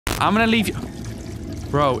I'm gonna leave you.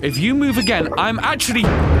 Bro, if you move again, I'm actually...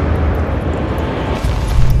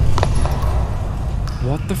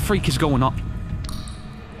 What the freak is going on?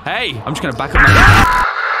 Hey, I'm just gonna back up my...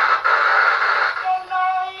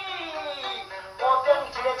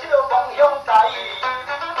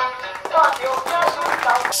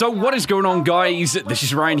 So what is going on, guys? This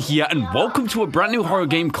is Ryan here, and welcome to a brand new horror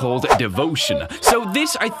game called Devotion. So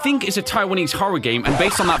this, I think, is a Taiwanese horror game, and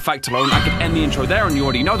based on that fact alone, I could end the intro there, and you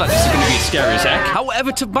already know that this is going to be as scary as heck.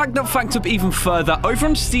 However, to back that fact up even further, over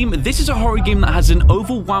on Steam, this is a horror game that has an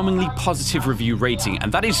overwhelmingly positive review rating,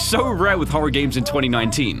 and that is so rare with horror games in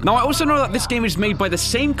 2019. Now, I also know that this game is made by the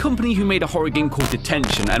same company who made a horror game called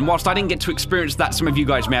Detention, and whilst I didn't get to experience that, some of you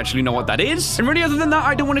guys may actually know what that is. And really, other than that,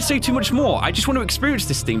 I don't want to say too much more. I just want to experience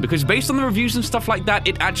this thing, because based on the reviews and stuff like that,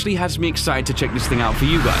 it actually has me excited to check this thing out for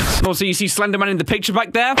you guys. And also, you see Slenderman in the picture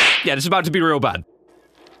back there? Yeah, this is about to be real bad.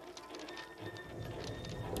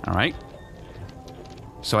 Alright.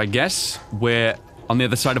 So I guess we're on the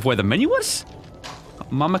other side of where the menu was?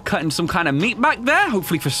 Mama cutting some kind of meat back there,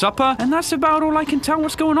 hopefully for supper. And that's about all I can tell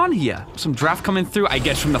what's going on here. Some draft coming through, I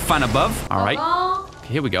guess, from the fan above. Alright.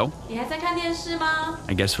 Okay, here we go.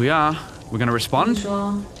 I guess we are. We're gonna respond.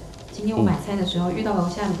 今天我买菜的时候遇到楼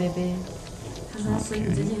下的贝贝，他说他孙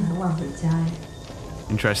子最近很晚回家哎。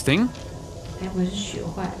Interesting. 该不会是学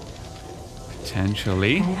坏了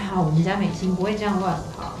 ？Potentially. 还好我们家美心不会这样乱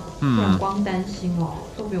跑，不然光担心哦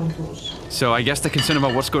都不用做事。So I guess they're concerned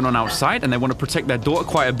about what's going on outside, and they want to protect their daughter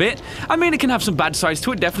quite a bit. I mean, it can have some bad sides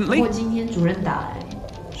to it, definitely. 不过今天主任打来，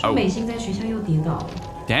说美心在学校又跌倒了。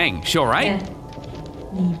Dang, she alright?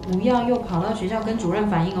 你不要又跑到学校跟主任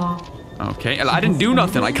反映哦。 Okay, I didn't do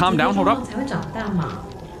nothing. Like, calm down, hold up. 才会长大嘛。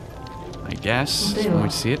 I guess. Let me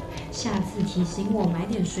see it. 下次提醒我买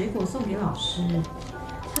点水果送给老师。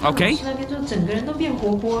 Okay. 老师那边就整个人都变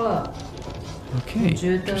活泼了。 Okay. 我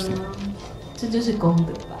觉得这就是功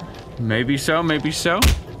德吧。 Maybe so, maybe so.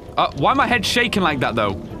 Why my head shaking like that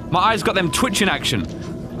though? My eyes got them twitching action.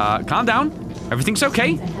 Calm down. Everything's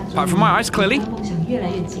okay. Apart from my eyes, clearly. 梦想越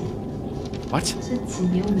来越近。 What? 这几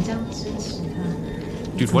年我们这样支持他。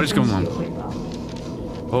 Dude, what is going on?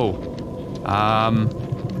 Oh.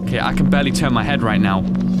 Okay, I can barely turn my head right now.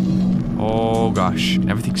 Oh, gosh.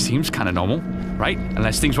 Everything seems kind of normal, right?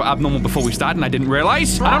 Unless things were abnormal before we started and I didn't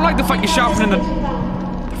realize. I don't like the fact you're sharpening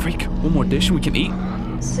the freak. One more dish and we can eat.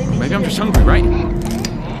 Maybe I'm just hungry, right?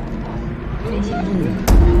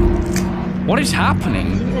 What is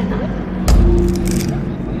happening?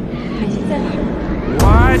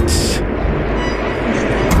 What?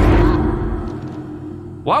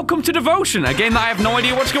 Welcome to Devotion, a game that I have no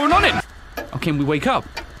idea what's going on in. Okay, and we wake up.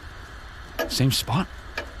 Same spot.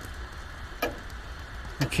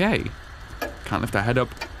 Okay. Can't lift our head up.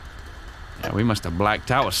 Yeah, we must have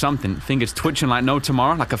blacked out or something. Fingers twitching like no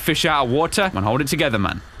tomorrow, like a fish out of water. Man, hold it together,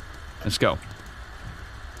 man. Let's go.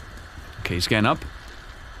 Okay, he's getting up.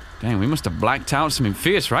 Dang, we must have blacked out something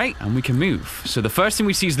fierce, right? And we can move. So the first thing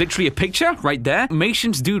we see is literally a picture right there. Mei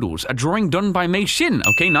Xin's doodles, a drawing done by Mei Xin.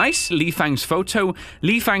 Okay, nice. Li Fang's photo.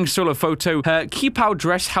 Li Fang's solo photo. Her Qipao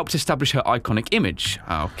dress helped establish her iconic image.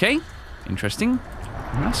 Okay, interesting.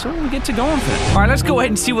 And that's all we get to go on for. All right, let's go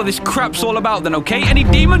ahead and see what this crap's all about then, okay? Any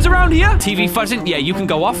demons around here? TV fuzzing? Yeah, you can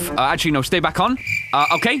go off. Actually, no, stay back on.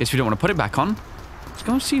 Okay, guess we don't want to put it back on. Let's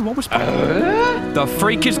go and see what was... The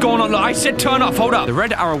freak is going on. Look, I said turn off. Hold up. The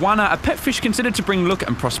red arowana, a pet fish considered to bring luck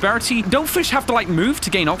and prosperity. Don't fish have to, like, move to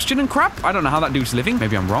gain oxygen and crap? I don't know how that dude's living.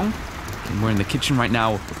 Maybe I'm wrong. Okay, we're in the kitchen right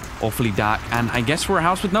now. Awfully dark. And I guess we're a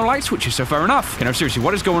house with no light switches, so fair enough. Okay, no, seriously,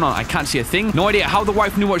 what is going on? I can't see a thing. No idea how the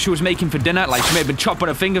wife knew what she was making for dinner. Like, she may have been chopping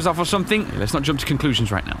her fingers off or something. Okay, let's not jump to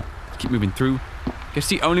conclusions right now. Let's keep moving through. Guess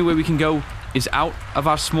the only way we can go is out of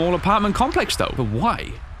our small apartment complex, though. But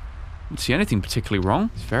why? I don't see anything particularly wrong.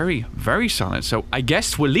 It's very, very silent. So I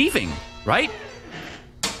guess we're leaving, right?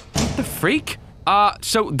 What the freak?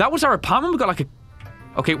 So that was our apartment? We got like a...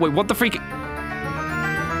 Okay, wait, what the freak?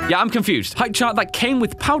 Yeah, I'm confused. Height chart that came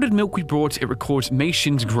with powdered milk we brought. It records Mei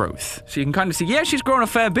Xin's growth. So you can kind of see, yeah, she's grown a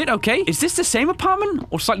fair bit, okay. Is this the same apartment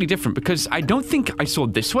or slightly different? Because I don't think I saw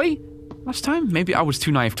this way last time. Maybe I was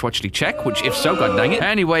too naive to actually check, which if so, god dang it.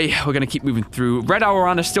 Anyway, we're gonna keep moving through. Red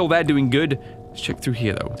Aurana's still there doing good. Let's check through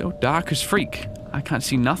here, though. So dark as freak. I can't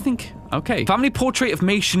see nothing. Okay. Family portrait of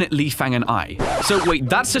Mei Xin, Li Fang, and I. So, wait,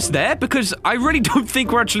 that's us there? Because I really don't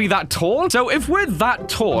think we're actually that tall. So, if we're that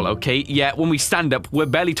tall, okay, yeah, when we stand up, we're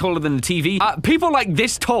barely taller than the TV. People like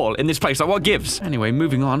this tall in this place, like, what gives? Anyway,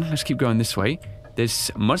 moving on. Let's keep going this way. This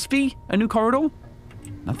must be a new corridor.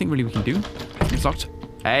 Nothing really we can do. It's locked.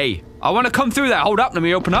 Hey, I want to come through there. Hold up. Let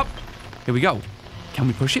me open up. Here we go. Can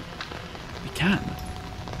we push it? We can.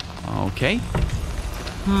 Okay.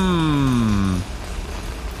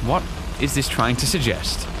 What is this trying to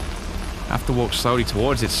suggest? I have to walk slowly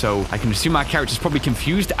towards it, so I can assume my character's probably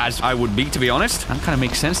confused, as I would be, to be honest. That kind of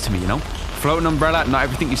makes sense to me, you know? Floating umbrella, not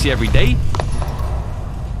everything you see every day.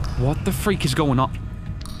 What the freak is going on?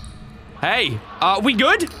 Hey, we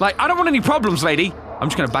good? Like, I don't want any problems, lady. I'm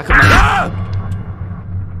just gonna back up my... Ah!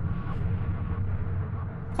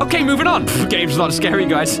 Okay, moving on. Game's not scary,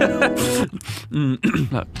 guys.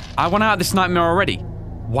 Look, I want out of this nightmare already.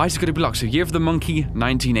 Why is it gonna be locked? So, Year of the Monkey,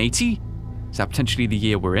 1980? Is that potentially the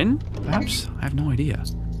year we're in? Perhaps? I have no idea.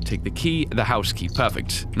 Take the key, the house key.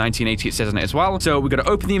 Perfect. 1980 it says on it as well. So, we're gonna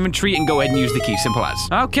open the inventory and go ahead and use the key. Simple as.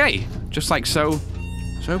 Okay, just like so.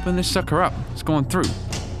 Let's open this sucker up. It's going through.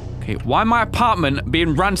 Okay, why my apartment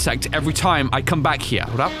being ransacked every time I come back here?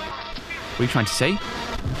 Hold up. What are you trying to say?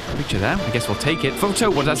 Picture there. I guess we'll take it.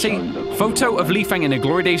 Photo, what does that say? Photo of Li Feng in a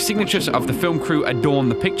glory days. Signatures of the film crew adorn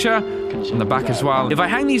the picture. On the back as well. If I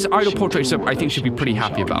hang these idol portraits up, I think she'll be pretty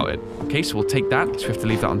happy about it. Okay, so we'll take that. So we have to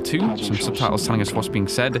leave that on too. Some subtitles telling us what's being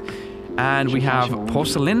said. And we have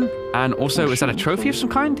porcelain. And also, is that a trophy of some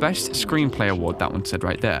kind? Best Screenplay Award, that one said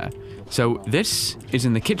right there. So this is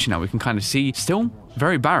in the kitchen now. We can kind of see still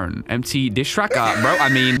very barren. Empty dish rack.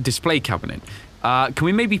 Display cabinet. Can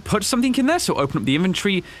we maybe put something in there? So open up the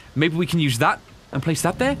inventory. Maybe we can use that and place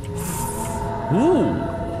that there.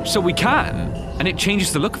 Ooh, so we can. And it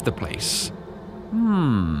changes the look of the place.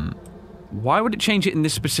 Why would it change it in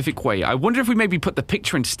this specific way? I wonder if we maybe put the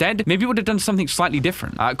picture instead. Maybe it would have done something slightly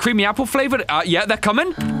different. Creamy apple flavored. Yeah, they're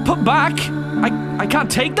coming. Put back. I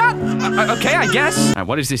can't take that? Okay, I guess. All right,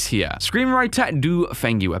 what is this here? Screenwriter Du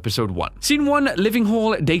Fengyu, episode 1. Scene 1, living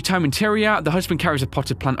hall, daytime interior. The husband carries a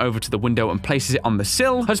potted plant over to the window and places it on the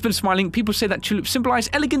sill. Husband smiling. People say that tulips symbolize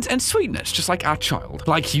elegance and sweetness, just like our child.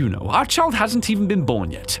 Like you know, our child hasn't even been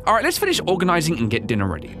born yet. All right, let's finish organizing and get dinner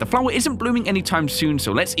ready. The flower isn't blooming anytime soon,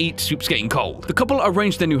 so let's eat. Soup's getting cold. The couple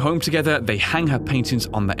arrange their new home together. They hang her paintings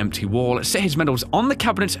on the empty wall, set his medals on the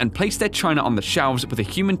cabinets, and place their china on the shelves. With a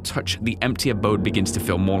human touch, the empty abode begins to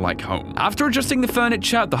feel more like home. After adjusting the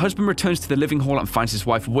furniture, the husband returns to the living hall and finds his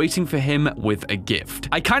wife waiting for him with a gift.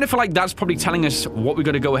 I kind of feel like that's probably telling us what we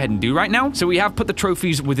got to go ahead and do right now. So we have put the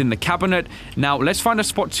trophies within the cabinet. Now let's find a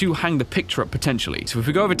spot to hang the picture up potentially. So if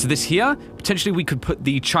we go over to this here, potentially we could put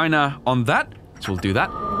the china on that. So we'll do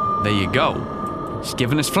that. There you go. It's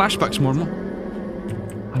giving us flashbacks, more and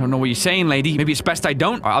more. I don't know what you're saying, lady. Maybe it's best I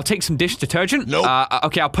don't. All right, I'll take some dish detergent. Nope.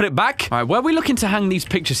 Okay, I'll put it back. All right, where are we looking to hang these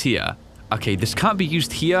pictures here? Okay, this can't be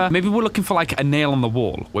used here. Maybe we're looking for like a nail on the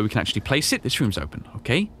wall where we can actually place it. This room's open,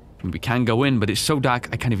 okay? We can go in, but it's so dark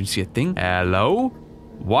I can't even see a thing. Hello?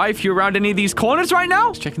 Wife, you around any of these corners right now?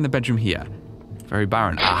 Let's check in the bedroom here. Very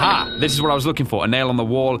barren. Aha! This is what I was looking for. A nail on the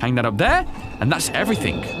wall. Hang that up there. And that's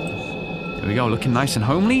everything. There we go, looking nice and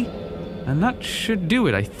homely. And that should do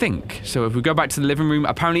it, I think. So if we go back to the living room,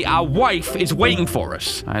 apparently our wife is waiting for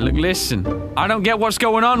us. All right, look, listen. I don't get what's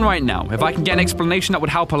going on right now. If I can get an explanation, that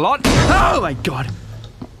would help a lot. Oh, my God.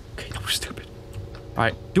 Okay, that was stupid. All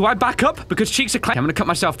right, do I back up? Because cheeks are clenched. I'm going to cut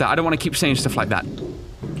myself there. I don't want to keep saying stuff like that.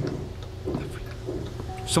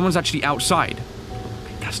 Someone's actually outside.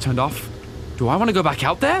 Okay, that's turned off. Do I want to go back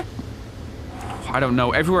out there? I don't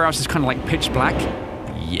know. Everywhere else is kind of like pitch black.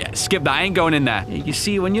 Yeah, skip that. I ain't going in there. You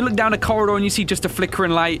see, when you look down a corridor and you see just a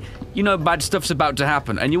flickering light, you know bad stuff's about to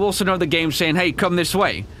happen. And you also know the game's saying, hey, come this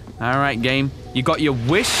way. All right, game. You got your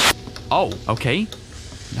wish? Oh, okay.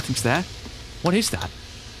 Nothing's there. What is that?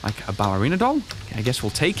 Like a ballerina doll? Okay, I guess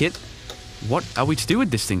we'll take it. What are we to do with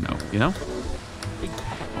this thing, though, you know?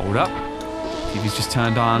 Hold up. TV's just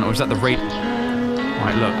turned on, or is that the rate? All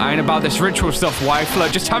right, look, I ain't about this ritual stuff, wife.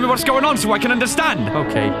 Look, just tell me what's going on so I can understand.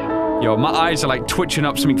 Okay. Yo, my eyes are like twitching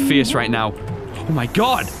up something fierce right now. Oh my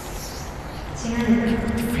God.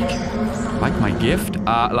 Like my gift?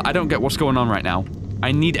 I don't get what's going on right now.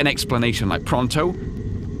 I need an explanation, like pronto.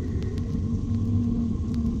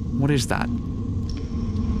 What is that?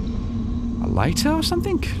 A lighter or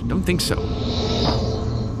something? Don't think so.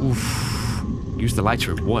 Oof. Use the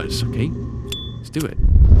lighter it was, okay? Let's do it.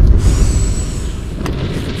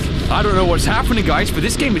 I don't know what's happening, guys, but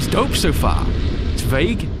this game is dope so far. It's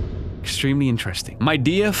vague. Extremely interesting. My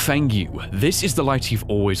dear Fengyu, this is the light you've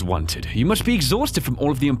always wanted. You must be exhausted from all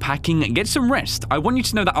of the unpacking. Get some rest. I want you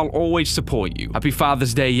to know that I'll always support you. Happy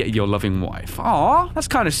Father's Day, your loving wife. Aw, that's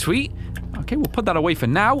kind of sweet. Okay, we'll put that away for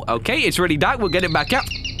now. Okay, it's really dark. We'll get it back up.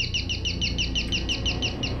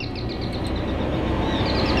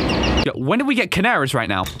 When did we get Canaras right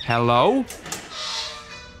now? Hello?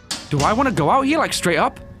 Do I want to go out here, like, straight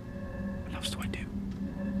up? What else do I do?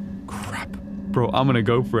 Crap. Bro, I'm gonna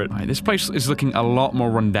go for it. All right, this place is looking a lot more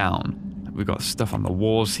run down. We've got stuff on the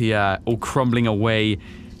walls here, all crumbling away.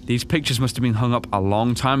 These pictures must have been hung up a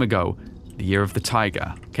long time ago. The year of the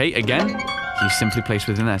tiger. Okay, again, he's simply placed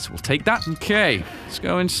within there, so we'll take that. Okay, let's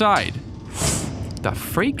go inside. The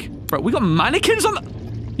freak? Bro, we got mannequins on the...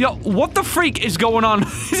 Yo, what the freak is going on?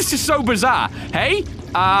 This is so bizarre. Hey,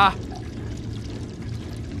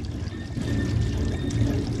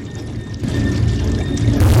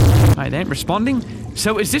 Alright, they ain't responding.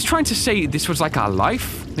 So is this trying to say this was like our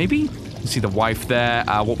life, maybe? See the wife there.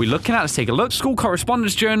 What we're looking at, let's take a look. School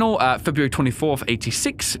correspondence journal, February 24th,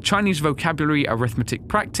 86. Chinese vocabulary, arithmetic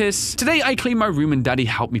practice. Today I clean my room and daddy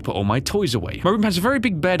helped me put all my toys away. My room has a very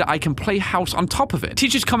big bed. I can play house on top of it.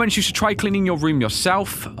 Teachers comments you should try cleaning your room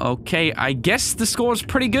yourself. Okay, I guess the score's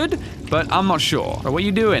pretty good, but I'm not sure. What are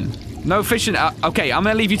you doing? No fishing. Okay, I'm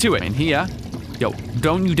gonna leave you to it. In here. Yo,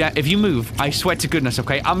 don't you dare. If you move, I swear to goodness,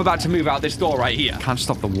 okay? I'm about to move out this door right here. Can't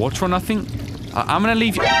stop the water or nothing. I'm gonna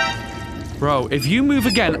leave you. Bro, if you move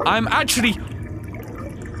again, I'm actually...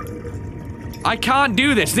 I can't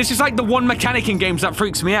do this. This is like the one mechanic in games that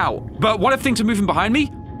freaks me out. But what if things are moving behind me?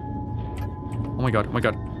 Oh my god, oh my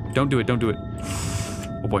god. Don't do it, don't do it.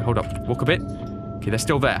 Oh boy, hold up. Walk a bit. Okay, they're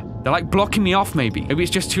still there. They're like blocking me off, maybe. Maybe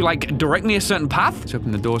it's just to like direct me a certain path. Let's open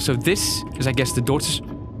the door. So this is, I guess, the door to...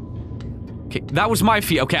 Okay, that was my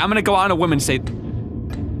feet. Okay, I'm gonna go out on a whim and say...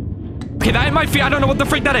 Okay, that ain't my feet. I don't know what the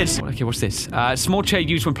freak that is. Okay, what's this? Small chair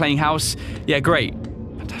used when playing house. Yeah, great.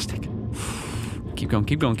 Fantastic. Keep going,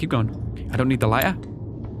 keep going, keep going. Okay, I don't need the lighter.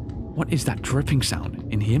 What is that dripping sound?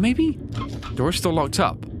 In here, maybe? Door is still locked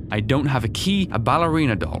up. I don't have a key. A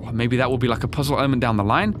ballerina doll. Maybe that will be like a puzzle element down the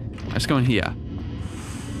line. Let's go in here.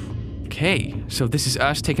 Okay, so this is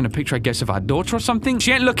us taking a picture, I guess, of our daughter or something.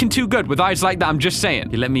 She ain't looking too good with eyes like that, I'm just saying.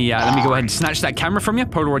 Okay, let me go ahead and snatch that camera from you.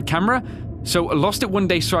 Polaroid camera. So, I lost it one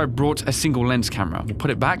day, so I brought a single lens camera. We'll put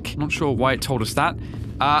it back. Not sure why it told us that.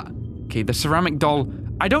 Okay, the ceramic doll.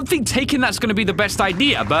 I don't think taking that's going to be the best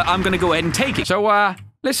idea, but I'm going to go ahead and take it. So,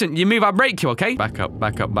 listen, you move, I'll break you, okay? Back up,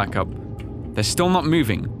 back up, back up. They're still not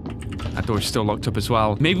moving. That door's still locked up as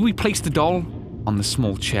well. Maybe we place the doll on the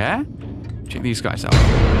small chair? Check these guys out.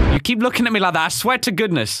 You keep looking at me like that, I swear to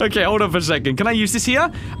goodness. Okay, hold on for a second. Can I use this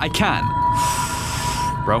here? I can.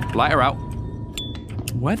 Bro, light her out.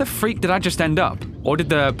 Where the freak did I just end up? Or did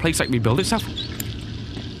the place like rebuild itself?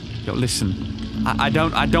 Yo, listen. I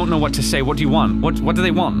don't know what to say. What do you want? What do they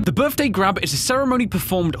want? The birthday grab is a ceremony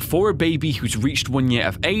performed for a baby who's reached 1 year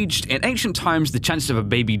of age. In ancient times, the chances of a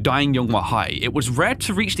baby dying young were high. It was rare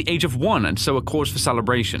to reach the age of 1 and so a cause for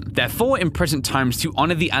celebration. Therefore, in present times, to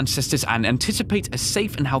honor the ancestors and anticipate a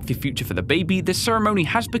safe and healthy future for the baby, this ceremony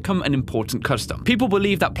has become an important custom. People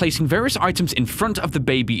believe that placing various items in front of the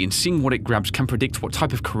baby and seeing what it grabs can predict what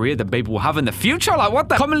type of career the baby will have in the future. Like, what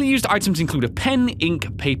the? Commonly used items include a pen,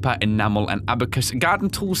 ink, paper, enamel, and abacus, garden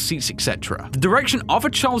tools, seats, etc. The direction of a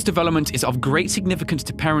child's development is of great significance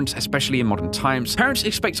to parents, especially in modern times. Parents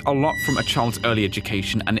expect a lot from a child's early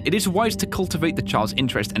education, and it is wise to cultivate the child's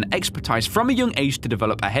interest and expertise from a young age to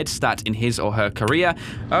develop a head start in his or her career.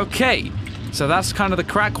 Okay, so that's kind of the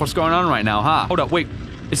crack. What's going on right now, huh? Hold up, wait.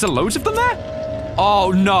 Is there loads of them there?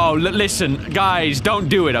 Oh, no. Listen, guys, don't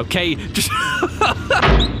do it, okay? Just...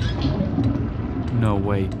 No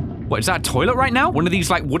way. What, is that a toilet right now? One of these,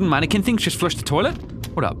 like, wooden mannequin things just flushed the toilet?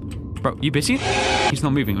 What up? Bro, you busy? He's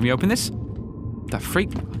not moving. Let me open this. That freak.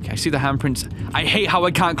 Okay, I see the handprints. I hate how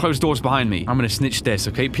I can't close doors behind me. I'm gonna snitch this,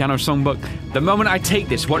 okay? Piano songbook. The moment I take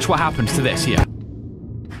this, watch what happens to this here.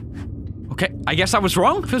 Okay, I guess I was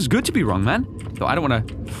wrong. Feels good to be wrong, man. Though I don't wanna...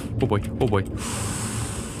 Oh boy, oh boy.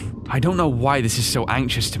 I don't know why this is so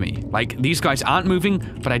anxious to me. Like, these guys aren't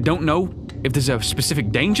moving, but I don't know if there's a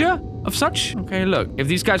specific danger of such. Okay, look, if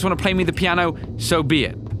these guys want to play me the piano, so be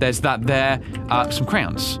it. There's that there. Some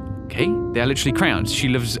crayons. Okay, they're literally crayons. She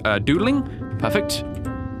loves doodling. Perfect.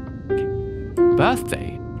 Okay.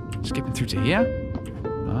 Birthday. Skipping through to here.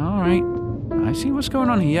 All right. I see what's going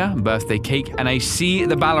on here. Birthday cake, and I see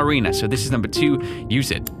the ballerina. So this is number 2. Use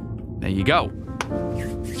it. There you go.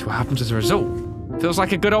 See what happens as a result. Feels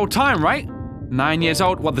like a good old time, right? 9 years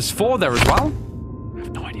old. Well, there's 4 there as well. I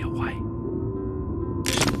have no idea why.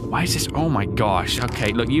 Why is this? Oh my gosh.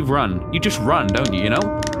 Okay, look, you've run. You just run, don't you, you know?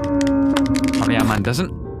 Apparently our man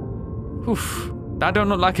doesn't. Oof. That don't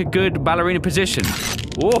look like a good ballerina position.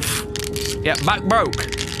 Oof. Yeah, back broke,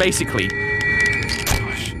 basically.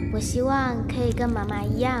 Gosh. 我希望可以跟妈妈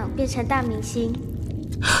一样变成大明星。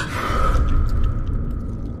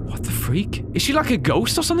 What the freak? Is she like a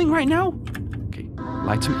ghost or something right now? Okay,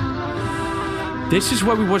 light to me. This is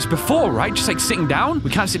where we was before, right? Just like sitting down?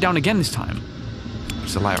 We can't sit down again this time.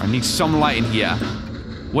 What's the light? I need some light in here.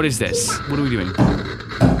 What is this? What are we doing?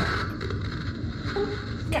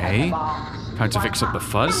 Okay. How to fix up the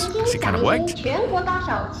fuzz? Has it kind of worked?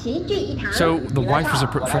 So the wife is a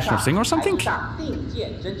professional singer or something?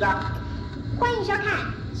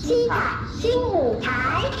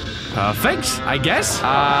 Perfect, I guess.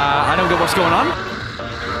 I don't get what's going on.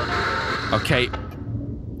 Okay.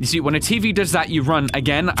 You see, when a TV does that, you run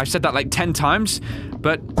again. I've said that like 10 times,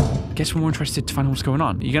 but I guess we're more interested to find out what's going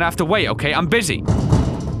on. You're gonna have to wait, okay? I'm busy.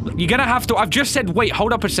 You're gonna have to. I've just said wait,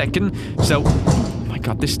 hold up a second. So, oh my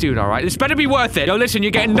god, this dude, all right? This better be worth it. Yo, listen,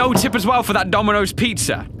 you're getting no tip as well for that Domino's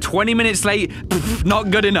pizza. 20 minutes late, not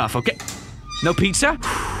good enough, okay? No pizza?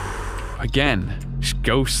 Again, just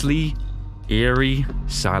ghostly, eerie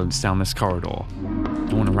silence down this corridor.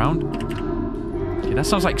 No one around? Okay, that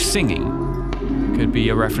sounds like singing. Could be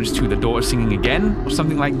a reference to the daughter singing again, or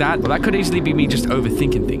something like that. But that could easily be me just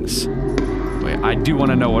overthinking things. Wait, I do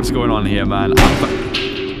want to know what's going on here, man.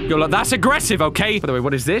 Yo, look, that's aggressive, okay? By the way,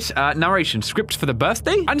 what is this? Narration, script for the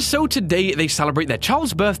birthday? And so today, they celebrate their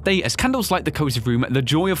child's birthday as candles light the cozy room, the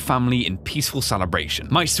joy of family in peaceful celebration.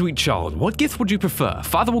 My sweet child, what gift would you prefer?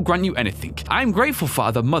 Father will grant you anything. I am grateful,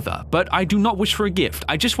 father, mother, but I do not wish for a gift.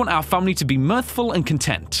 I just want our family to be mirthful and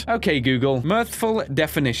content. Okay, Google. Mirthful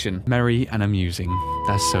definition. Merry and amusing.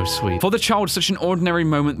 That's so sweet. For the child, such an ordinary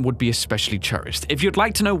moment would be especially cherished. If you'd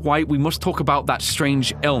like to know why, we must talk about that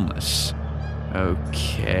strange illness.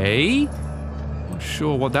 Okay. Not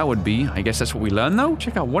sure what that would be. I guess that's what we learn, though.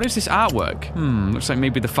 Check out, what is this artwork? Looks like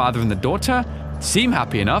maybe the father and the daughter. Seem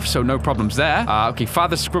happy enough, so no problems there. Okay,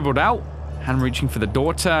 father scribbled out. Hand reaching for the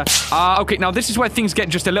daughter. Okay, now this is where things get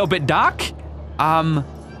just a little bit dark.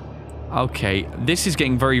 Okay, this is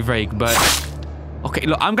getting very vague, but... Okay,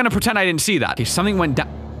 look, I'm gonna pretend I didn't see that. Okay, something went down...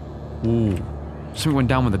 Ooh. Something went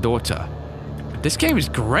down with the daughter. This game is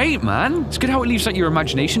great, man. It's good how it leaves like your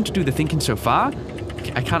imagination to do the thinking so far.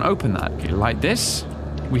 Okay, I can't open that. Okay, light this.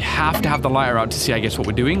 We have to have the lighter out to see, I guess, what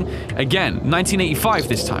we're doing. Again, 1985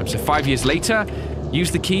 this time, so 5 years later. Use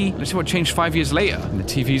the key. Let's see what changed 5 years later. And the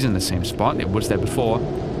TV's in the same spot. It was there before.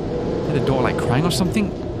 Is the door like crying or something?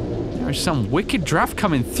 There's some wicked draft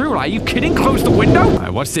coming through. Are you kidding? Close the window? All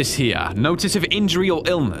right, what's this here? Notice of injury or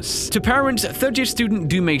illness. To parents, third-year student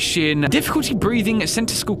Du Mei Xin. Difficulty breathing, sent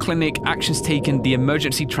to school clinic, actions taken, the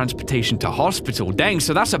emergency transportation to hospital. Dang,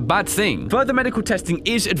 so that's a bad thing. Further medical testing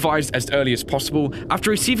is advised as early as possible. After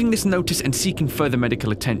receiving this notice and seeking further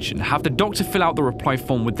medical attention, have the doctor fill out the reply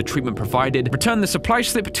form with the treatment provided. Return the supply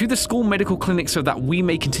slip to the school medical clinic so that we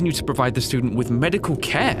may continue to provide the student with medical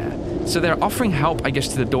care. So they're offering help, I guess,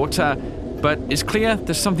 to the daughter. But it's clear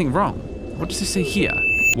there's something wrong. What does this say here?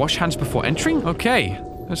 Wash hands before entering? Okay,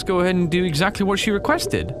 let's go ahead and do exactly what she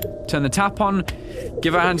requested. Turn the tap on,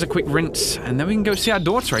 give our hands a quick rinse, and then we can go see our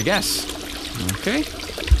daughter, I guess. Okay,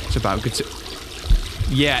 it's about good to...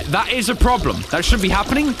 Yeah, that is a problem. That should be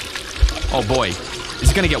happening. Oh boy, is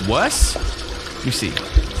it gonna get worse? Let me see.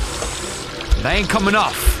 That ain't coming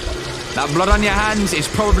off. That blood on your hands is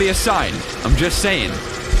probably a sign. I'm just saying.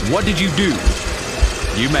 What did you do?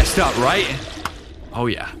 You messed up, right? Oh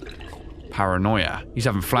yeah. Paranoia. He's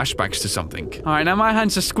having flashbacks to something. Alright, now my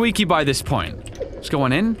hands are squeaky by this point. Let's go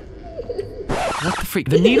on in. What the freak?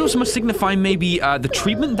 The needles must signify maybe the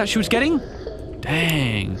treatment that she was getting?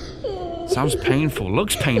 Dang. Sounds painful.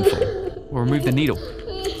 Looks painful. We'll remove the needle.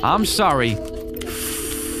 I'm sorry.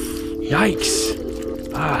 Yikes.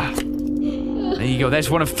 There you go. There's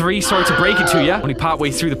one of 3. Sorry to break it to you. Only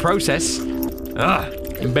partway through the process.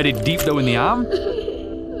 Embedded deep though in the arm.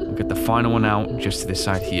 We'll get the final one out just to this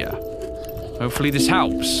side here. Hopefully this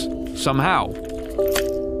helps. Somehow.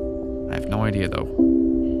 I have no idea though.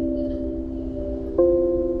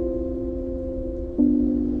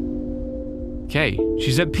 Okay,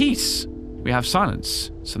 she's at peace. We have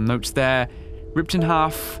silence. Some notes there. Ripped in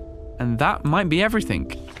half. And that might be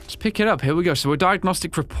everything. Let's pick it up. Here we go. So a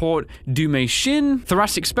diagnostic report. Du Mei Xin.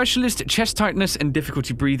 Thoracic specialist. Chest tightness and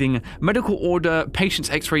difficulty breathing. Medical order. Patient's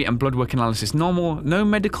x-ray and blood work analysis normal. No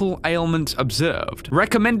medical ailment observed.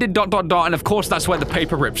 Recommended ... And of course that's where the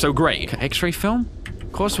paper rips. So great. Okay, x-ray film?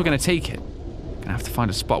 Of course we're going to take it. Gonna have to find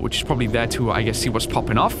a spot which is probably there to, I guess, see what's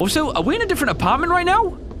popping off. Also, are we in a different apartment right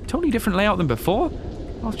now? Totally different layout than before.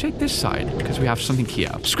 I'll check this side, because we have something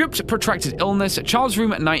here. Script, protracted illness, child's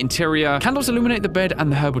room at night interior, candles illuminate the bed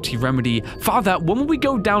and the herbal tea remedy. Father, when will we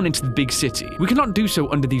go down into the big city? We cannot do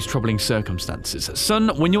so under these troubling circumstances. Son,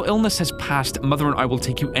 when your illness has passed, mother and I will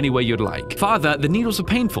take you anywhere you'd like. Father, the needles are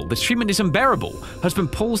painful. This treatment is unbearable.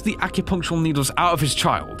 Husband pulls the acupunctural needles out of his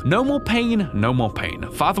child. No more pain, no more pain.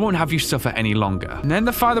 Father won't have you suffer any longer. And then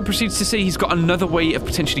the father proceeds to say he's got another way of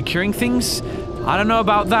potentially curing things. I don't know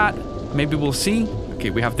about that. Maybe we'll see. Okay,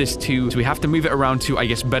 we have this too, so we have to move it around to, I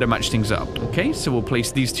guess, better match things up. Okay, so we'll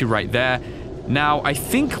place these 2 right there. Now, I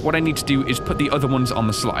think what I need to do is put the other ones on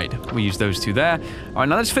the slide. We use those two there. All right,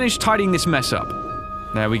 now let's finish tidying this mess up.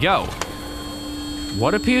 There we go.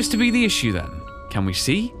 What appears to be the issue then? Can we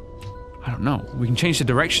see? I don't know. We can change the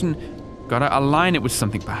direction. Gotta align it with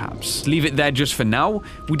something perhaps. Leave it there just for now.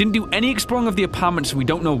 We didn't do any exploring of the apartment, so we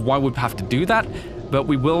don't know why we'd have to do that, but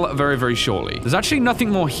we will very, very shortly. There's actually nothing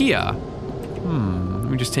more here.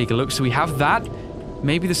 Let me just take a look. So we have that.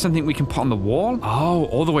 Maybe there's something we can put on the wall. Oh,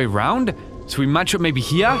 all the way around? So we match up maybe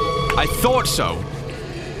here? I thought so.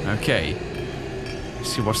 Okay. Let's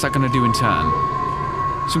see, what's that gonna do in turn?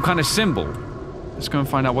 Some kind of symbol. Let's go and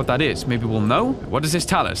find out what that is. Maybe we'll know. What does this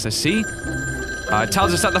tell us? Let's see. It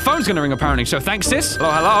tells us that the phone's gonna ring apparently, so thanks sis.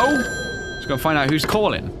 Hello, hello. Let's go find out who's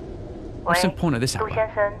calling. What's the point of this hour? 杜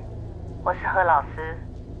先生，我是何老师。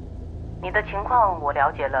你的情况我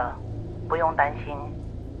了解了，不用担心。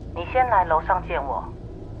你先来楼上见我。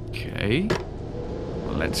Okay.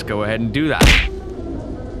 Well, let's go ahead and do that.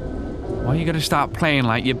 Why are you gonna start playing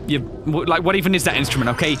like like what even is that instrument,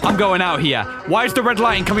 okay? I'm going out here. Why is the red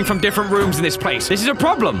lighting coming from different rooms in this place? This is a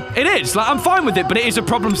problem. It is. Like, I'm fine with it, but it is a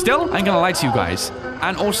problem still. I ain't gonna lie to you guys.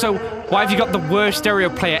 And also, why have you got the worst stereo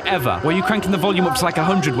player ever? Why are you cranking the volume up to like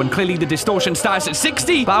 100 when clearly the distortion starts at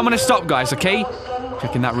 60? But I'm gonna stop, guys, okay?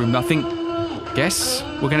 Checking that room, nothing. Guess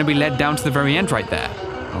we're gonna be led down to the very end right there.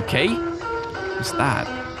 Okay? What's that?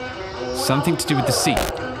 Something to do with the seat.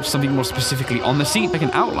 Something more specifically on the seat, like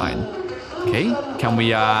an outline. Okay, can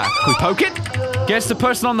we poke it? Guess the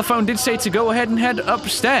person on the phone did say to go ahead and head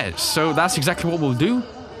upstairs, so that's exactly what we'll do.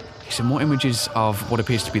 Okay, some more images of what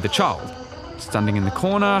appears to be the child. Standing in the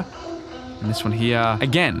corner, and this one here,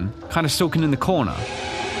 again, kind of soaking in the corner.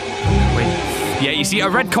 Wait, yeah, you see a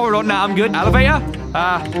red corridor, now I'm good. Elevator?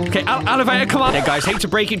 Okay, elevator, come on. Yeah, guys, hate to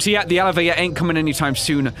break it to you, the elevator ain't coming anytime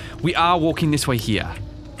soon. We are walking this way here.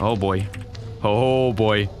 Oh boy. Oh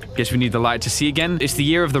boy. Guess we need the light to see again. It's the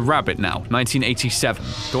year of the rabbit now, 1987.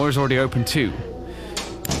 Door is already open too.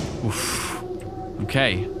 Oof.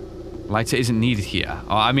 Okay. Lighter isn't needed here.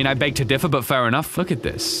 Oh, I mean, I beg to differ, but fair enough. Look at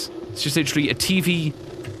this. It's just literally a TV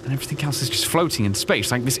and everything else is just floating in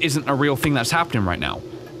space. Like, this isn't a real thing that's happening right now.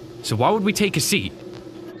 So why would we take a seat?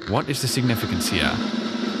 What is the significance here?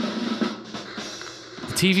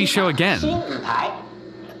 The TV show again.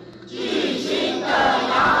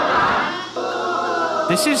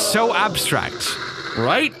 This is so abstract,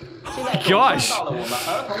 right? Oh my gosh.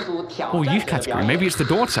 Oh, youth category. Maybe it's the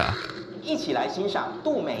daughter. It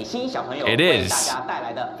is.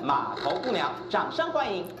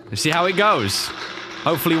 Let's see how it goes.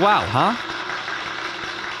 Hopefully well, huh?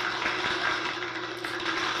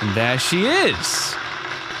 And there she is.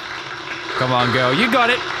 Come on, girl. You got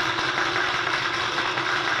it.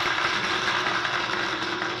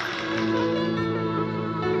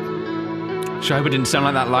 Sure, I hope it didn't sound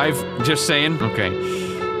like that live. Just saying. Okay.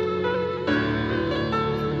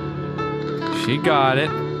 She got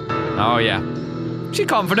it. Oh, yeah. She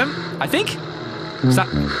confident, I think. Is that...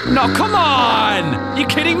 No, come on! You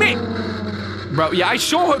kidding me? Bro, yeah, I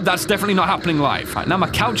sure hope that's definitely not happening live. Right, now my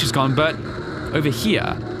couch is gone, but over here,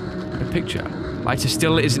 a picture. Lighter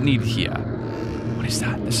still isn't needed here. What is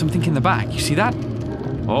that? There's something in the back. You see that?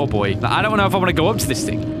 Oh, boy. Now, I don't know if I want to go up to this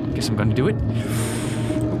thing. Guess I'm going to do it.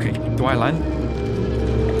 Okay, do I land?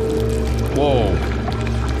 Whoa.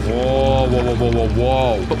 Whoa, whoa, whoa, whoa, whoa,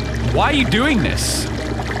 whoa. But why are you doing this?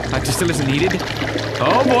 Lighter still isn't needed.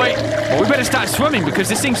 Oh boy. Well, we better start swimming because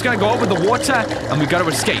this thing's gonna go over the water and we gotta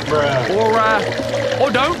escape. Or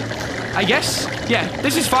don't, I guess. Yeah,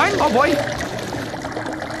 this is fine. Oh boy.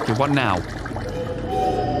 Okay, what now?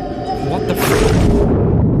 What the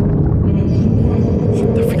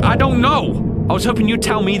frick? I don't know. I was hoping you'd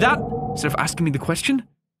tell me that instead of asking me the question.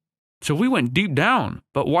 So we went deep down,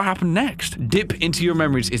 but what happened next? Dip into your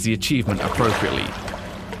memories is the achievement appropriately.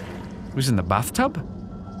 He was in the bathtub?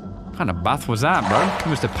 What kind of bath was that, bro? He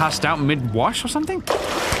must have passed out mid-wash or something?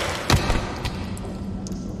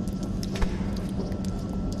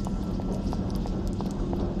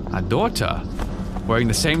 A daughter? Wearing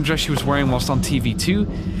the same dress she was wearing whilst on TV too?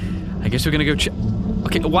 I guess we're gonna go check.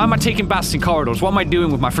 Okay, why am I taking baths in corridors? What am I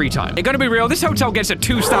doing with my free time? It's gonna be real, this hotel gets a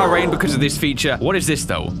 2-star rating because of this feature. What is this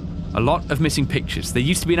though? A lot of missing pictures. There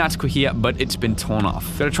used to be an article here, but it's been torn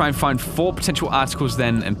off. Gotta try and find 4 potential articles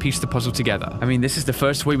then and piece the puzzle together. I mean, this is the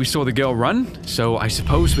first way we saw the girl run, so I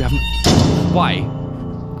suppose we haven't... Why?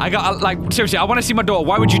 I got, like, seriously, I want to see my door.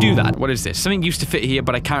 Why would you do that? What is this? Something used to fit here,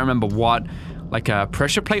 but I can't remember what. Like a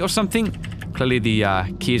pressure plate or something? Clearly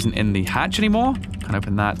the key isn't in the hatch anymore. Can't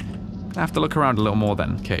open that. I have to look around a little more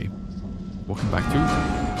then. Okay. Walking back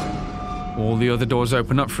through. All the other doors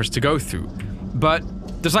open up for us to go through. But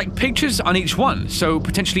there's like pictures on each one. So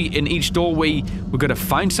potentially in each doorway, we're gonna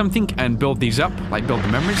find something and build these up, like build the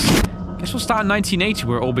memories. Guess we'll start in 1980,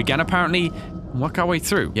 where it all began apparently, and work our way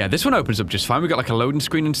through. Yeah, this one opens up just fine. We got like a loading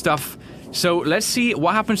screen and stuff. So let's see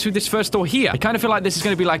what happens through this first door here. I kind of feel like this is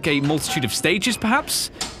gonna be like a multitude of stages,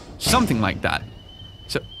 perhaps? Something like that.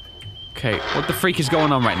 So, okay, what the freak is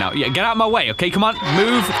going on right now? Yeah, get out of my way, okay? Come on,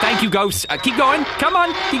 move. Thank you, ghosts. Keep going. Come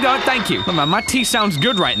on, keep going. Thank you. Look, man, my tea sounds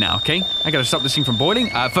good right now, okay? I gotta stop this thing from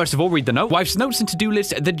boiling. First of all, read the note. Wife's notes and to-do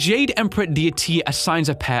list. The Jade Emperor deity assigns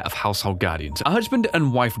a pair of household guardians, a husband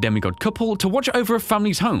and wife demigod couple, to watch over a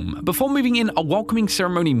family's home. Before moving in, a welcoming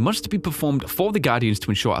ceremony must be performed for the guardians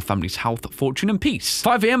to ensure a family's health, fortune, and peace.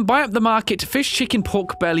 5 a.m., buy up the market, fish, chicken,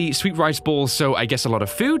 pork belly, sweet rice balls, so I guess a lot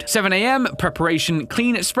of food. 7 a.m., preparation,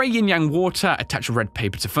 clean, spray yin-yang water, attach red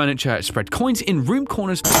paper to furniture, spread coins in room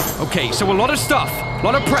corners. Okay, so a lot of stuff, a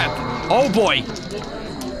lot of prep. Oh boy.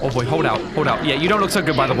 Oh boy, hold out, hold out. Yeah, you don't look so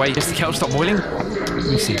good, by the way. Is the kettle stop boiling? Let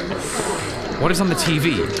me see. What is on the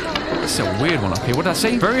TV? It's a weird one. Okay, what did I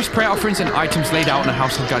say? Various prayer offerings and items laid out in a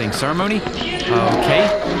household guarding ceremony. Okay.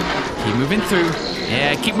 Keep moving through.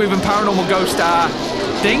 Yeah, keep moving, paranormal ghost,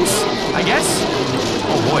 things, I guess.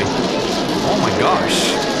 Oh boy. Oh my gosh.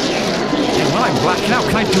 Yeah, well, I'm blacking out.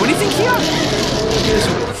 Can I do anything here?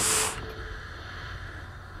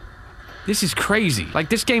 This is crazy. Like,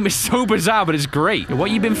 this game is so bizarre, but it's great.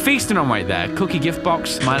 What you been feasting on right there? Cookie gift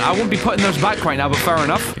box. Man, I wouldn't be putting those back right now, but fair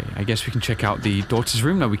enough. Okay, I guess we can check out the daughter's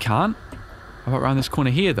room. No, we can't. How about around this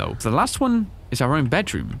corner here, though? The last one is our own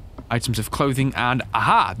bedroom. Items of clothing and...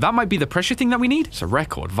 Aha! That might be the pressure thing that we need. It's a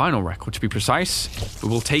record. Vinyl record, to be precise. We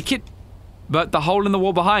will take it. But the hole in the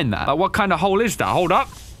wall behind that. What kind of hole is that? Hold up.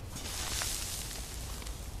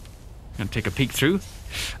 Gonna take a peek through.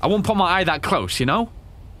 I won't put my eye that close, you know?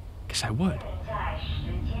 Guess I would.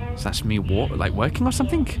 So that's me working or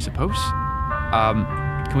something, I suppose.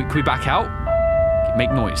 Can we back out? Okay,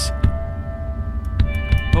 make noise.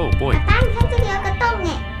 Oh boy.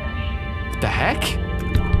 The heck?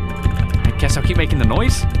 I guess I'll keep making the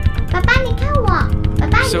noise.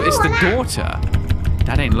 So it's the daughter.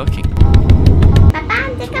 Dad ain't looking.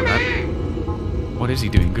 What is he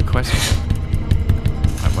doing? Good question.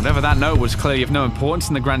 Whatever that note was, clearly of no importance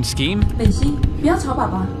in the grand scheme.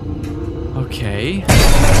 Okay. What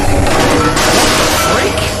the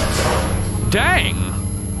freak?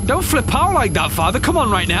 Dang! Don't flip out like that, father. Come on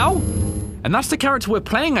right now. And that's the character we're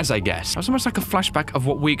playing as, I guess. That's almost like a flashback of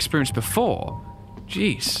what we experienced before.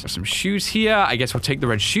 Jeez. Got some shoes here. I guess we'll take the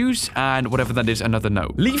red shoes and whatever that is, another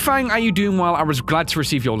note. Li Fang, are you doing well? I was glad to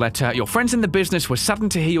receive your letter. Your friends in the business were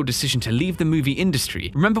saddened to hear your decision to leave the movie industry.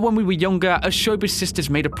 Remember when we were younger, us showbiz sisters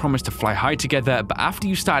made a promise to fly high together, but after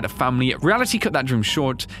you started a family, reality cut that dream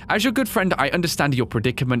short. As your good friend, I understand your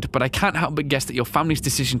predicament, but I can't help but guess that your family's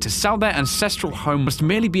decision to sell their ancestral home must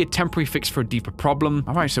merely be a temporary fix for a deeper problem.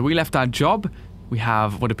 All right, so we left our job. We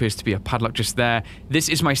have what appears to be a padlock just there. This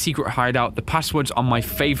is my secret hideout. The password's on my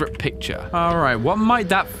favorite picture. All right, what might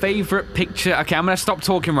that favorite picture... Okay, I'm gonna stop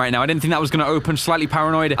talking right now. I didn't think that was gonna open. Slightly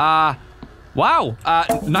paranoid. Wow.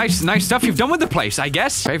 Nice stuff you've done with the place, I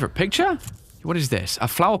guess. Favorite picture? What is this? A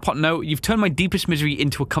flower pot note. You've turned my deepest misery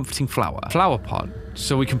into a comforting flower. Flower pot.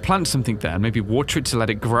 So we can plant something there and maybe water it to let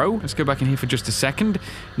it grow. Let's go back in here for just a second.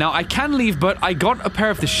 Now, I can leave, but I got a pair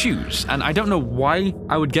of the shoes, and I don't know why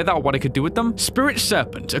I would get that or what I could do with them. Spirit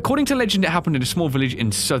Serpent. According to legend, it happened in a small village in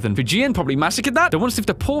southern Fijian. Probably massacred that. There once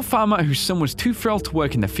lived a poor farmer whose son was too frail to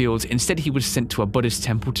work in the fields. Instead, he was sent to a Buddhist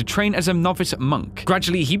temple to train as a novice monk.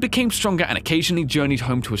 Gradually, he became stronger and occasionally journeyed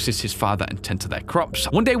home to assist his father and tend to their crops.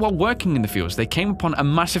 One day, while working in the fields, they came upon a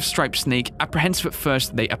massive striped snake. Apprehensive at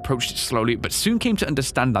first, they approached it slowly, but soon came to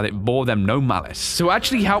understand that it bore them no malice. So it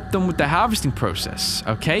actually helped them with the harvesting process,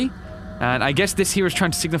 okay? And I guess this here is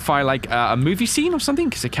trying to signify like a movie scene or something,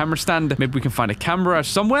 because a camera stand, maybe we can find a camera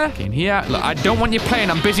somewhere. Okay, in here. Look, I don't want you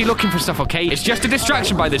playing. I'm busy looking for stuff, okay? It's just a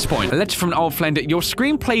distraction by this point. A letter from an old friend. Your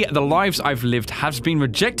screenplay, The Lives I've Lived, has been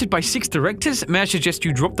rejected by 6 directors. May I suggest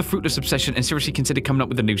you drop the fruitless obsession and seriously consider coming up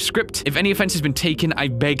with a new script? If any offense has been taken, I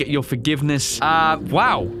beg your forgiveness.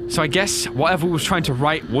 Wow. So I guess whatever we was trying to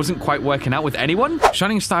write wasn't quite working out with anyone.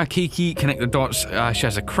 Shining Star Kiki, connect the dots. She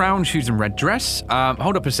has a crown, shoes, and red dress.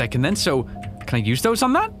 Hold up a second then. So can I use those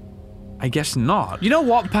on that? I guess not. You know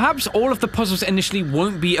what? Perhaps all of the puzzles initially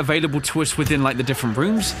won't be available to us within like the different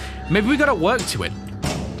rooms. Maybe we gotta work to it.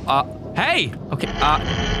 Hey! Okay,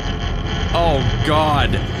 Oh,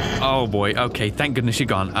 God. Oh, boy. Okay, thank goodness you're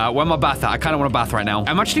gone. Where's my bath at? I kind of want a bath right now.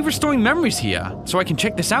 I'm actually restoring memories here, so I can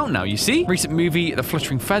check this out now, you see? Recent movie, The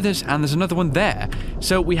Fluttering Feathers, and there's another one there.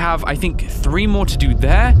 So we have, I think, 3 more to do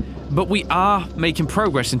there, but we are making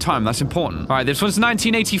progress in time. That's important. All right, this one's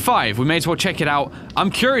 1985. We may as well check it out.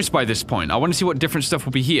 I'm curious by this point. I want to see what different stuff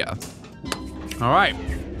will be here. All right,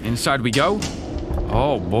 inside we go.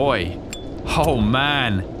 Oh, boy. Oh,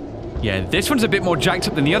 man. Yeah, this one's a bit more jacked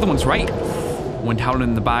up than the other ones, right? Wind howling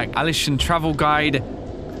in the back. Alison travel guide.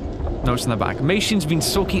 Notes in the back. Maishin's been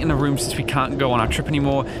sulking in the room since we can't go on our trip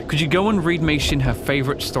anymore. Could you go and read Maishin her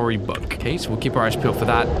favorite storybook? Okay, so we'll keep our eyes peeled for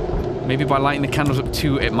that. Maybe by lighting the candles up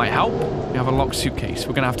too, it might help. We have a locked suitcase.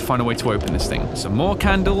 We're gonna have to find a way to open this thing. Some more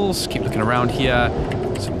candles. Keep looking around here.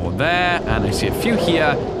 Some more there. And I see a few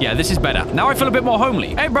here. Yeah, this is better. Now I feel a bit more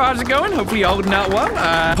homely. Hey, bro, how's it going? Hopefully you're holding out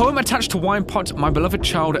well. Poem attached to wine pot. My beloved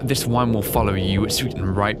child, this wine will follow you, sweet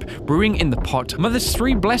and ripe. Brewing in the pot. Mother's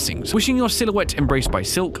 3 blessings. Wishing your silhouette embraced by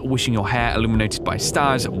silk. Wishing your hair illuminated by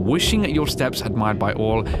stars. Wishing your steps admired by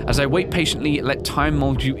all. As I wait patiently, let time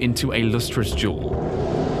mold you into a lustrous jewel.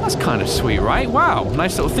 That's kind of sweet, right? Wow,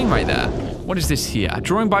 nice little thing right there. What is this here? A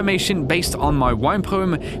drawing by Maishin based on my wine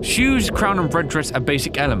poem. Shoes, crown, and red dress are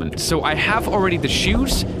basic elements. So I have already the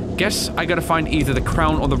shoes. Guess I gotta find either the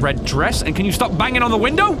crown or the red dress. And can you stop banging on the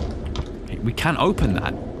window? Okay, we can open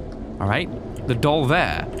that. All right, the doll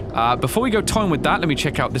there. Before we go toying with that, let me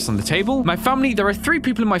check out this on the table. My family, there are 3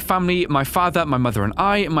 people in my family. My father, my mother, and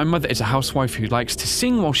I. My mother is a housewife who likes to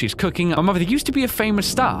sing while she's cooking. My mother used to be a famous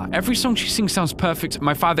star. Every song she sings sounds perfect.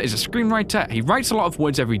 My father is a screenwriter. He writes a lot of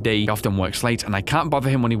words every day. He often works late, and I can't bother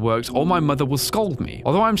him when he works, or my mother will scold me.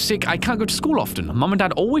 Although I'm sick, I can't go to school often. Mom and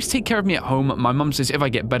dad always take care of me at home. My mum says if I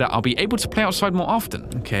get better, I'll be able to play outside more often.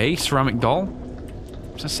 Okay, ceramic doll.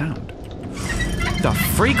 What's that sound? The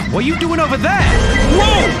freak? What are you doing over there?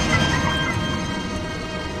 Whoa!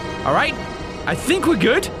 All right, I think we're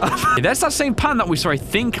good. That's that same pan that we saw, I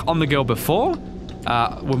think, on the girl before,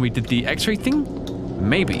 when we did the x-ray thing.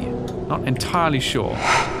 Maybe, not entirely sure.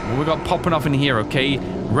 What we got popping off in here, okay?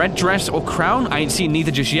 Red dress or crown? I ain't seen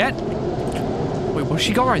neither just yet. Wait, what's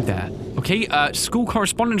she got right there? Okay, school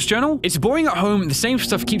correspondence journal. It's boring at home. The same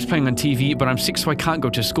stuff keeps playing on TV, but I'm sick, so I can't go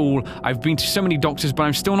to school. I've been to so many doctors, but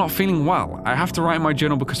I'm still not feeling well. I have to write in my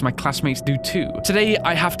journal because my classmates do too. Today,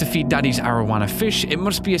 I have to feed Daddy's arowana fish. It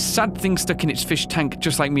must be a sad thing stuck in its fish tank,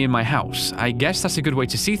 just like me in my house. I guess that's a good way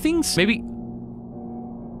to see things. Maybe...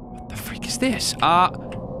 What the freak is this?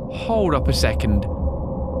 Hold up a second.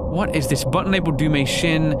 What is this? Button labeled Do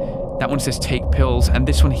Maishin. That one says take pills. And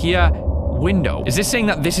this one here... window. Is this saying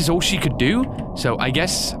that this is all she could do? So I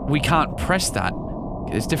guess we can't press that.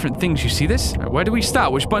 Okay, there's different things. You see this? Right, where do we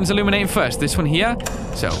start? Which button's illuminating first? This one here?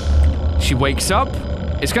 So she wakes up.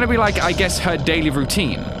 It's gonna be like, I guess, her daily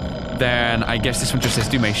routine. Then I guess this one just says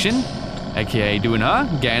do Maishin. AKA doing her,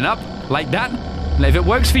 getting up, like that. And if it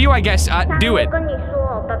works for you, I guess, do it.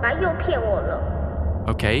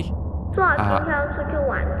 Okay.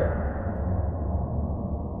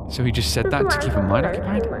 So he just said that to keep her mind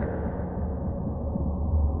occupied?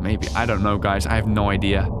 Maybe. I don't know, guys. I have no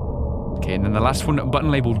idea. Okay, and then the last one, button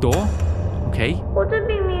labeled door. Okay.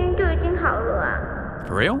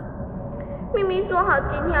 For real?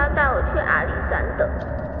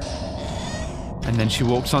 And then she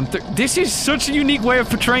walks on through. This is such a unique way of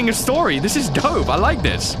portraying a story. This is dope. I like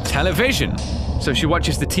this. Television. So she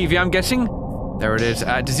watches the TV, I'm guessing. There it is.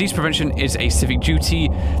 Disease prevention is a civic duty.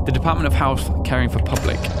 The Department of Health caring for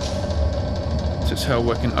public. So it's her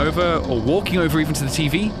working over, or walking over even to the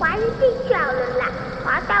TV.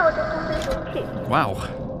 Wow.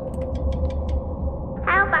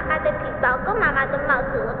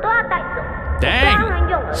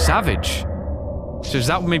 Dang! Savage. So is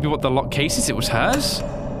that maybe what the lock case is? It was hers?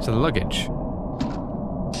 So the luggage.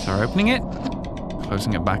 So we're opening it,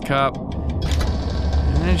 closing it back up.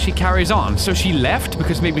 And then she carries on. So she left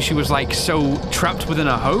because maybe she was like so trapped within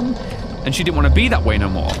her home and she didn't want to be that way no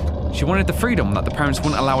more. She wanted the freedom that the parents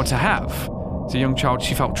wouldn't allow her to have. As a young child,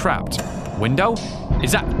 she felt trapped. Window?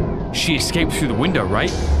 Is that... She escaped through the window, right?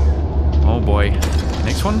 Oh boy.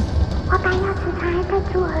 Next one?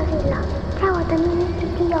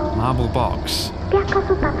 Marble box.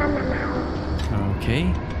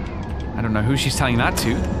 Okay. I don't know who she's telling that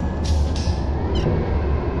to.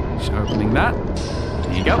 She's opening that.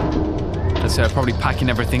 There you go. That's her probably packing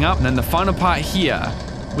everything up. And then the final part here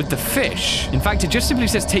with the fish. In fact, it just simply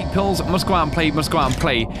says take pills, must go out and play, must go out and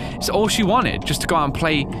play. It's all she wanted, just to go out and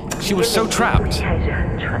play. She was so trapped.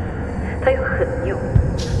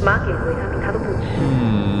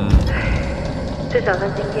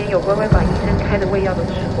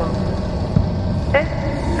 哎，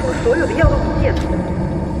怎么所有的药都不见了？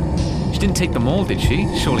 She didn't take them all, did she?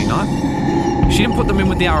 Surely not. She didn't put them in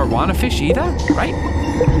with the arowana fish either, right?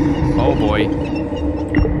 Oh boy.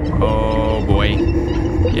 Oh boy.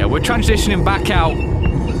 Yeah, we're transitioning back out.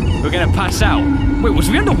 We're gonna pass out. Wait, was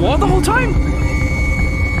we underwater the whole time?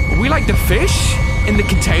 Were we like the fish in the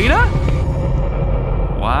container?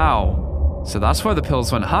 Wow. So that's where the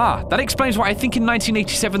pills went. That explains why I think in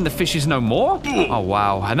 1987 the fish is no more. Oh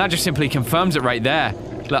wow, and that just simply confirms it right there.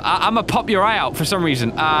 Look, I'm gonna pop your eye out for some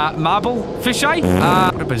reason. Marble? Fish eye?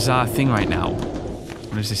 What a bizarre thing right now.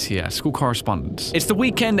 What is this here? School correspondence. It's the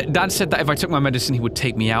weekend. Dad said that if I took my medicine, he would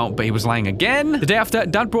take me out, but he was lying again. The day after,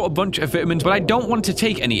 Dad brought a bunch of vitamins, but I don't want to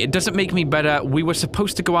take any. It doesn't make me better. We were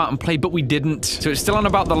supposed to go out and play, but we didn't. So it's still on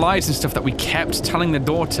about the lies and stuff that we kept telling the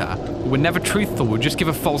daughter. We're never truthful. We'll just give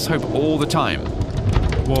her false hope all the time.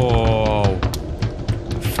 Whoa.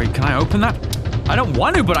 Freak, can I open that? I don't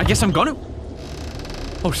want to, but I guess I'm gonna.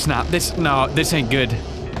 Oh, snap. This ain't good.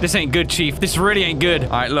 This ain't good, Chief. This really ain't good. All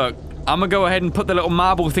right, look. I'm gonna go ahead and put the little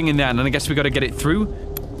marble thing in there, and then I guess we gotta get it through.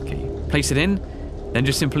 Okay, place it in, then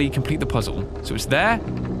just simply complete the puzzle. So it's there.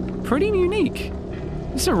 Pretty unique.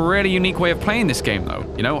 This is a really unique way of playing this game, though.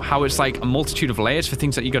 You know, how it's like a multitude of layers for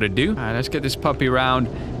things that you gotta do. All right, let's get this puppy around,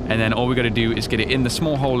 and then all we gotta do is get it in the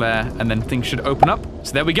small hole there, and then things should open up.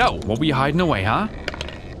 So there we go. What were you hiding away, huh?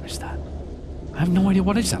 What is that? I have no idea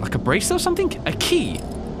what is that, like a bracelet or something? A key.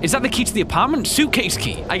 Is that the key to the apartment? Suitcase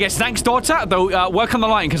key. I guess thanks, daughter, though work on the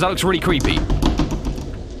line, because that looks really creepy.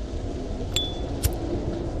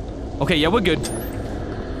 Okay, yeah, we're good.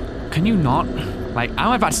 Can you not? Like,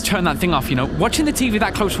 I'm about to turn that thing off, you know? Watching the TV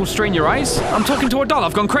that close will strain your eyes. I'm talking to a doll,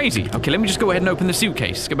 I've gone crazy. Okay, let me just go ahead and open the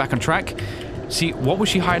suitcase. Let's get back on track. See, what was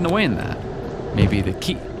she hiding away in there? Maybe the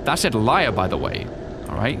key. That said liar, by the way.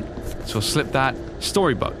 All right, so we'll slip that.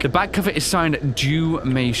 Storybook. The back cover is signed Ju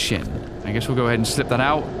Mei Shin. I guess we'll go ahead and slip that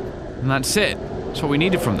out. And that's it. That's what we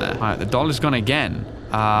needed from there. All right, the doll is gone again.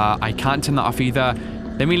 I can't turn that off either.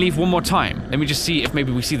 Let me leave one more time. Let me just see if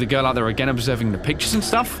maybe we see the girl out there again observing the pictures and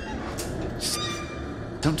stuff.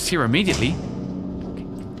 Don't see her immediately.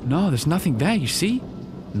 No, there's nothing there, you see?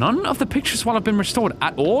 None of the pictures will have been restored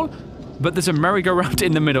at all. But there's a merry-go-round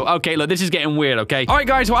in the middle. Okay, look, this is getting weird, okay? All right,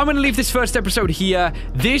 guys, well, I'm going to leave this first episode here.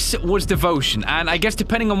 This was Devotion, and I guess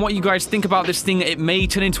depending on what you guys think about this thing, it may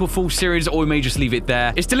turn into a full series, or we may just leave it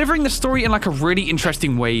there. It's delivering the story in, like, a really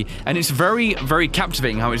interesting way, and it's very, very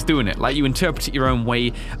captivating how it's doing it. Like, you interpret it your own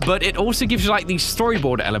way, but it also gives you, like, these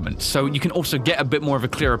storyboard elements, so you can also get a bit more of a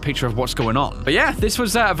clearer picture of what's going on. But yeah, this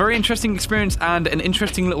was a very interesting experience and an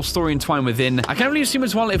interesting little story entwined within. I can only assume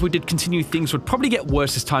as well, if we did continue, things would probably get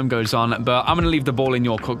worse as time goes on, but I'm gonna leave the ball in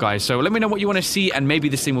your court, guys, so let me know what you want to see, and maybe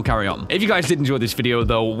this thing will carry on. If you guys did enjoy this video,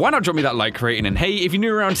 though, why not drop me that like rating, and hey, if you're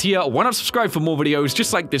new around here, why not subscribe for more videos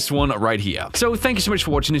just like this one right here. So thank you so much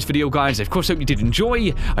for watching this video, guys. I of course hope you did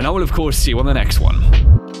enjoy, and I will of course see you on the next one.